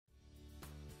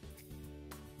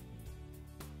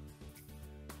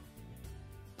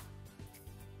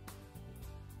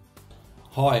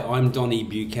Hi, I'm Donnie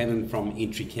Buchanan from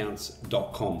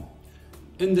entrycounts.com.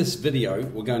 In this video,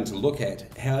 we're going to look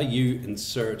at how you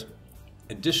insert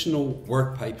additional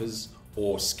work papers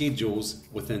or schedules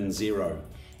within Xero.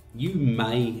 You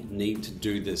may need to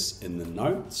do this in the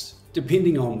notes,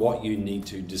 depending on what you need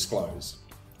to disclose.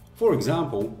 For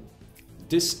example,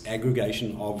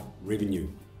 disaggregation of revenue.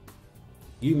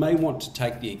 You may want to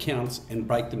take the accounts and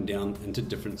break them down into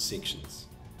different sections.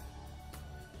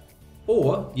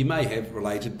 Or you may have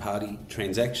related party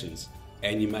transactions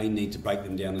and you may need to break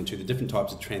them down into the different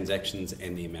types of transactions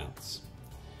and the amounts.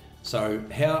 So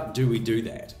how do we do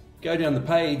that? Go down the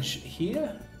page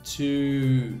here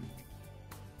to,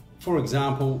 for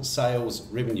example, sales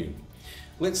revenue.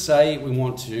 Let's say we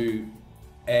want to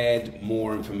add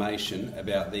more information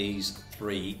about these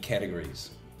three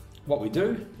categories. What we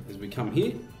do is we come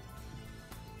here,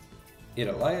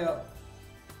 edit layout,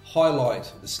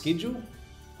 highlight the schedule.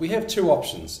 We have two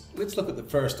options. Let's look at the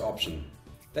first option.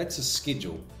 That's a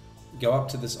schedule. Go up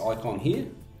to this icon here,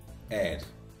 add.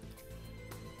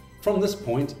 From this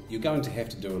point, you're going to have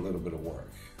to do a little bit of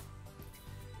work.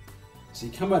 So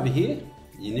you come over here,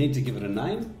 you need to give it a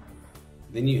name.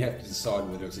 Then you have to decide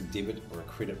whether it's a debit or a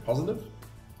credit positive.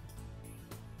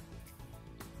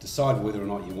 Decide whether or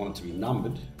not you want it to be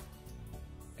numbered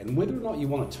and whether or not you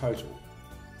want a total.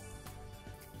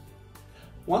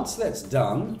 Once that's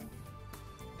done,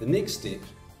 the next step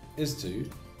is to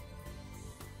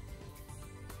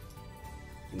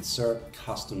insert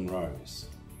custom rows.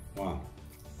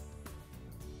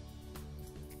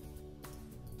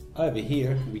 Over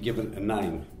here, we give it a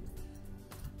name.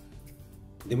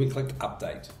 Then we click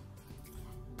Update.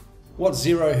 What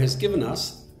Xero has given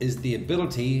us is the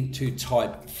ability to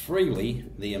type freely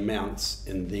the amounts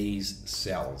in these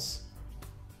cells.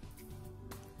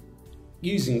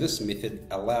 Using this method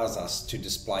allows us to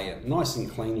display it nice and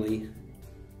cleanly.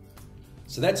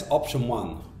 So that's option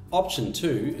one. Option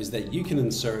two is that you can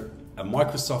insert a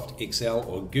Microsoft Excel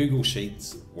or Google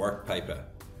Sheets work paper.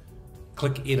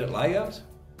 Click Edit Layout.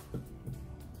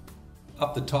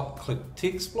 Up the top, click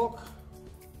Text Block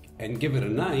and give it a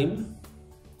name.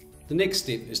 The next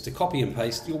step is to copy and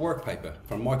paste your work paper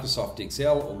from Microsoft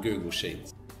Excel or Google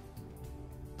Sheets.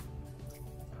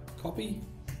 Copy.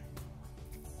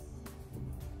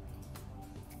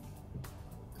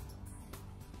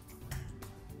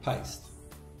 Paste.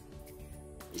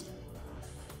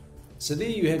 So there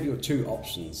you have your two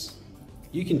options.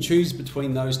 You can choose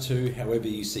between those two however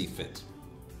you see fit.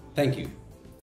 Thank you.